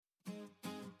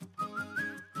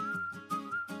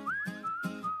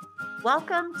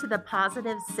Welcome to the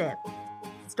Positive Sip,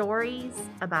 stories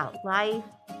about life,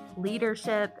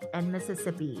 leadership, and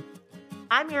Mississippi.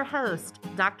 I'm your host,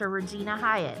 Dr. Regina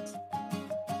Hyatt.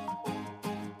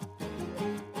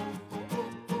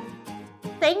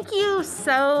 Thank you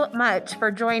so much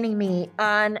for joining me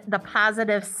on the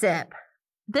Positive Sip.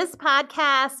 This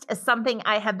podcast is something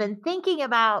I have been thinking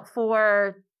about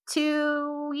for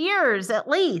 2 years at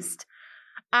least.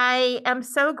 I am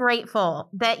so grateful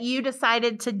that you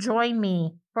decided to join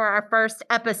me for our first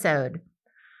episode.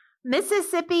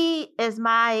 Mississippi is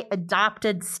my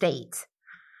adopted state.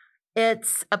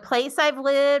 It's a place I've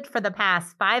lived for the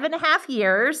past 5.5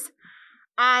 years.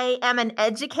 I am an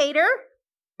educator,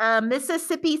 a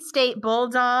Mississippi State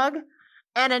Bulldog,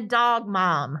 and a dog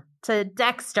mom to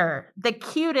Dexter, the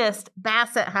cutest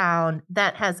basset hound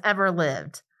that has ever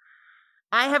lived.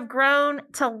 I have grown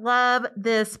to love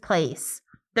this place,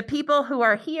 the people who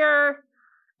are here,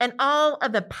 and all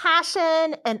of the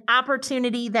passion and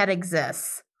opportunity that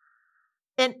exists.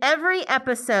 In every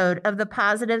episode of the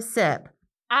Positive Sip,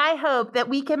 I hope that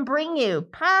we can bring you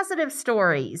positive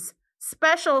stories,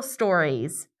 special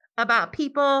stories about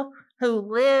people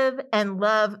who live and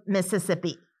love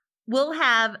Mississippi. We'll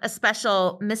have a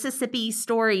special Mississippi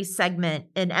Stories segment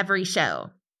in every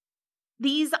show.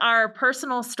 These are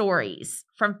personal stories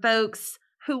from folks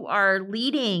who are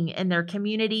leading in their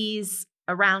communities,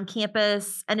 around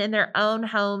campus, and in their own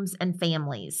homes and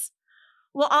families.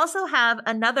 We'll also have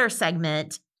another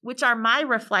segment, which are my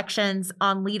reflections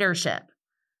on leadership.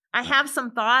 I have some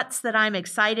thoughts that I'm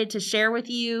excited to share with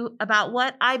you about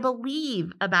what I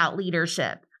believe about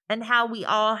leadership and how we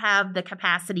all have the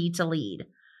capacity to lead.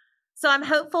 So I'm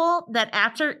hopeful that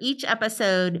after each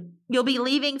episode, you'll be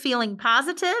leaving feeling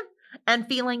positive and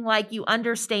feeling like you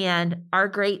understand our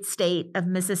great state of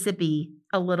Mississippi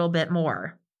a little bit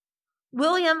more.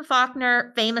 William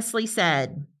Faulkner famously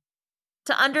said,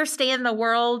 "To understand the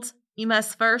world, you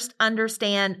must first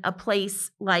understand a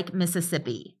place like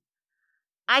Mississippi."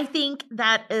 I think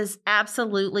that is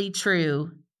absolutely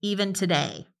true even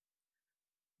today.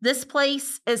 This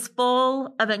place is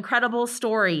full of incredible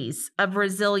stories of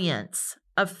resilience,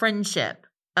 of friendship,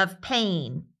 of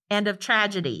pain, and of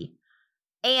tragedy,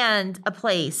 and a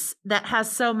place that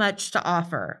has so much to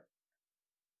offer.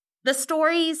 The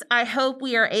stories I hope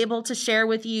we are able to share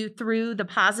with you through the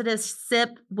Positive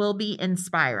Sip will be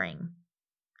inspiring.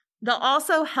 They'll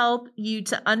also help you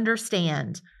to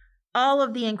understand all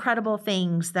of the incredible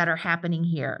things that are happening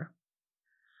here.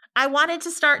 I wanted to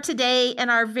start today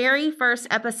in our very first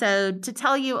episode to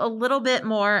tell you a little bit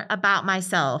more about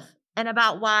myself and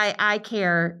about why I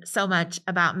care so much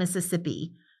about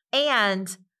Mississippi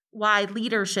and why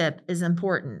leadership is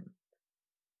important.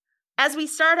 As we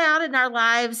start out in our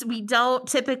lives, we don't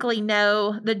typically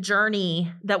know the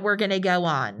journey that we're going to go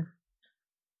on.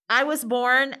 I was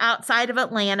born outside of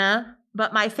Atlanta,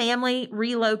 but my family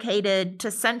relocated to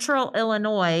central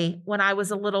Illinois when I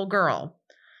was a little girl.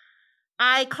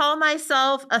 I call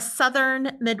myself a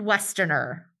Southern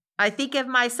Midwesterner. I think of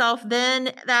myself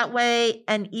then that way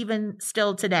and even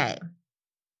still today.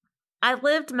 I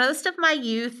lived most of my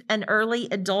youth and early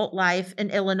adult life in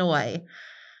Illinois.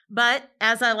 But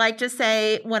as I like to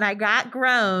say, when I got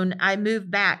grown, I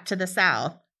moved back to the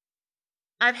South.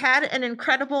 I've had an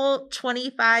incredible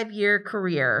 25-year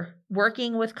career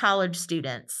working with college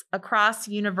students across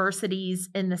universities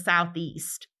in the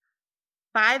Southeast.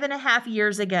 5.5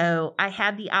 years ago, I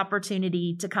had the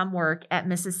opportunity to come work at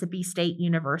Mississippi State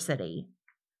University.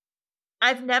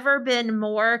 I've never been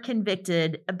more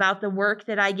convicted about the work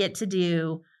that I get to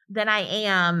do than I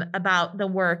am about the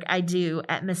work I do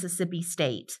at Mississippi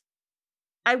State.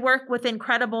 I work with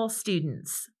incredible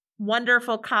students,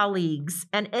 wonderful colleagues,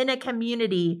 and in a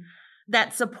community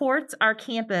that supports our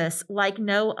campus like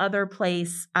no other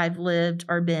place I've lived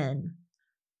or been.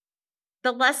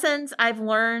 The lessons I've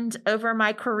learned over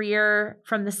my career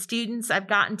from the students I've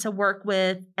gotten to work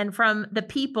with and from the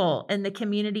people in the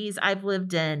communities I've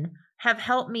lived in have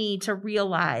helped me to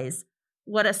realize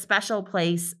what a special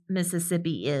place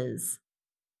Mississippi is.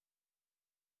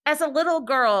 As a little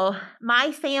girl,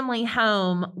 my family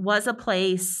home was a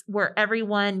place where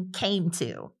everyone came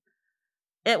to.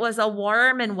 It was a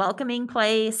warm and welcoming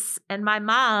place, and my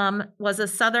mom was a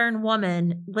Southern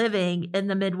woman living in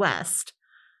the Midwest.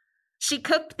 She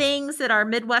cooked things that our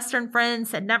Midwestern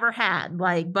friends had never had,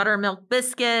 like buttermilk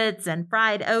biscuits and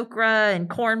fried okra and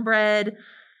cornbread.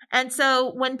 And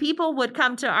so when people would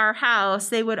come to our house,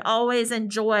 they would always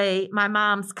enjoy my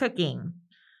mom's cooking.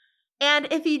 And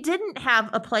if you didn't have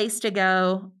a place to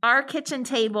go, our kitchen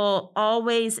table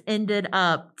always ended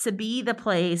up to be the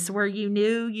place where you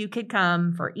knew you could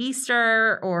come for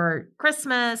Easter or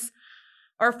Christmas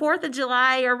or 4th of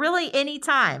July, or really any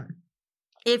time,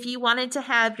 if you wanted to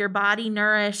have your body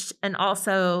nourished and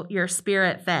also your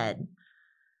spirit fed.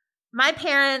 My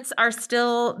parents are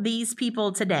still these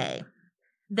people today.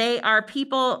 They are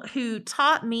people who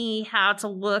taught me how to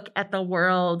look at the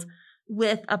world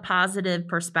with a positive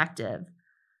perspective.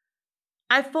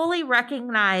 I fully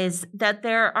recognize that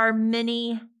there are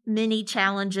many, many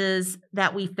challenges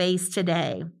that we face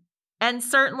today. And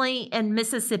certainly in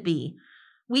Mississippi,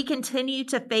 we continue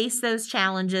to face those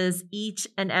challenges each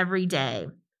and every day.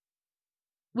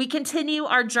 We continue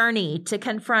our journey to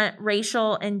confront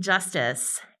racial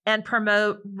injustice and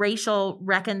promote racial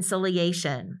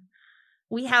reconciliation.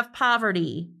 We have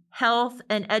poverty, health,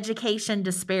 and education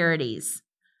disparities.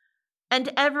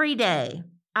 And every day,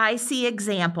 I see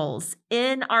examples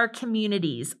in our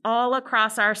communities all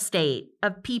across our state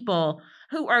of people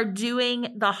who are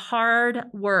doing the hard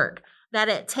work that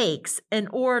it takes in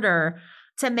order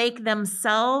to make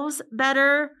themselves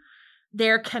better,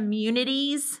 their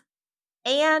communities,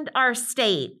 and our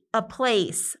state a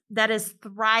place that is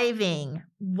thriving,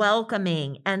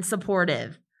 welcoming, and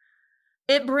supportive.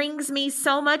 It brings me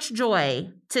so much joy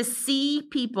to see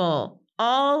people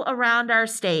all around our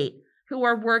state who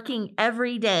are working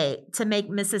every day to make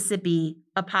Mississippi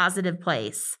a positive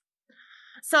place.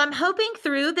 So I'm hoping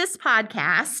through this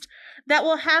podcast that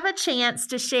we'll have a chance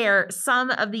to share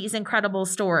some of these incredible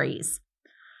stories.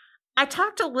 I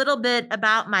talked a little bit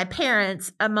about my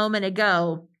parents a moment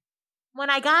ago. When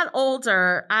I got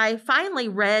older, I finally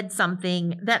read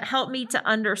something that helped me to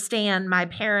understand my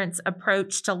parents'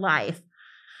 approach to life.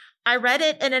 I read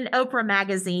it in an Oprah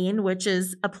magazine, which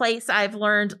is a place I've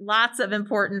learned lots of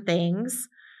important things,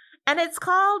 and it's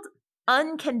called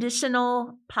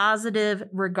Unconditional Positive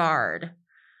Regard.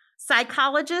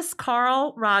 Psychologist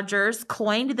Carl Rogers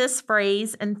coined this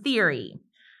phrase and theory.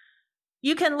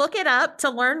 You can look it up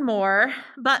to learn more,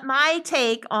 but my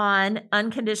take on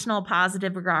unconditional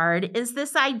positive regard is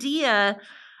this idea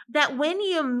that when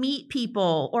you meet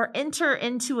people or enter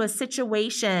into a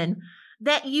situation,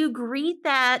 that you greet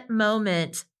that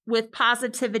moment with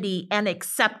positivity and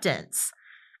acceptance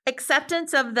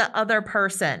of the other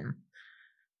person.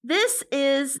 This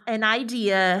is an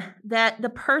idea that the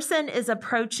person is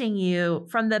approaching you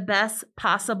from the best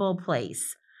possible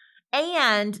place,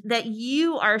 and that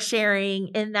you are sharing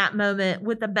in that moment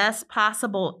with the best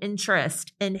possible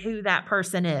interest in who that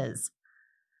person is.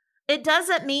 It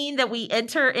doesn't mean that we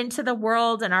enter into the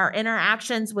world and our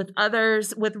interactions with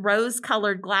others with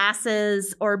rose-colored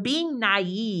glasses or being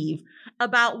naive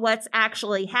about what's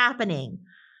actually happening.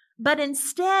 But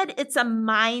instead, it's a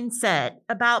mindset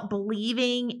about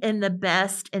believing in the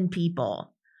best in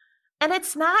people. And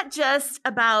it's not just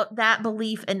about that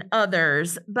belief in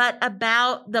others, but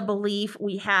about the belief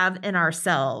we have in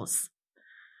ourselves.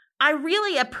 I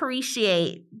really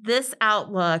appreciate this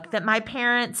outlook that my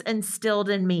parents instilled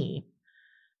in me.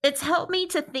 It's helped me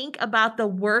to think about the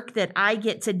work that I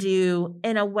get to do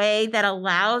in a way that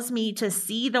allows me to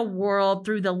see the world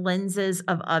through the lenses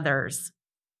of others.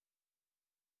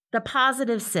 The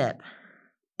positive sip.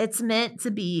 It's meant to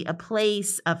be a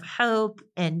place of hope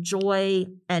and joy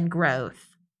and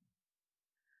growth.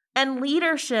 And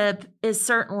leadership is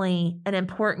certainly an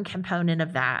important component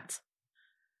of that.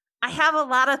 I have a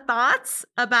lot of thoughts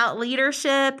about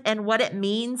leadership and what it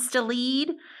means to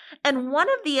lead. And one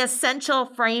of the essential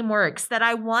frameworks that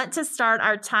I want to start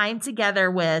our time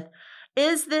together with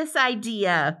is this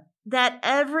idea that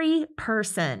every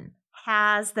person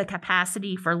has the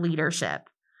capacity for leadership.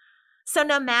 So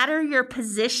no matter your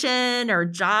position or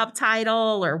job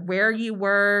title or where you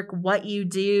work, what you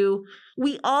do,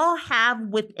 we all have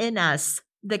within us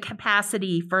the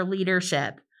capacity for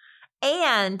leadership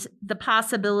and the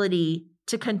possibility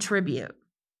to contribute.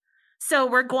 So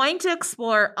we're going to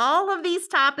explore all of these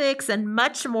topics and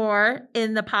much more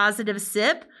in the Positive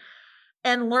Sip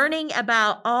and learning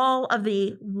about all of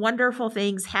the wonderful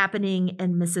things happening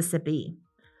in Mississippi.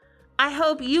 I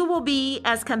hope you will be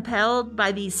as compelled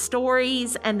by these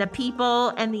stories and the people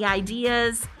and the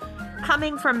ideas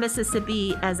coming from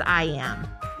Mississippi as I am.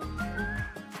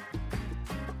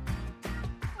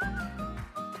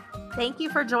 Thank you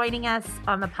for joining us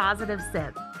on the Positive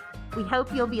Sip. We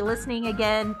hope you'll be listening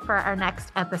again for our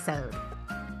next episode.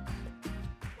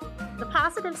 The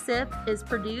Positive Sip is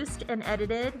produced and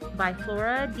edited by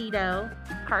Flora Dito,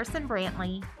 Carson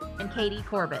Brantley, and Katie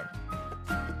Corbett.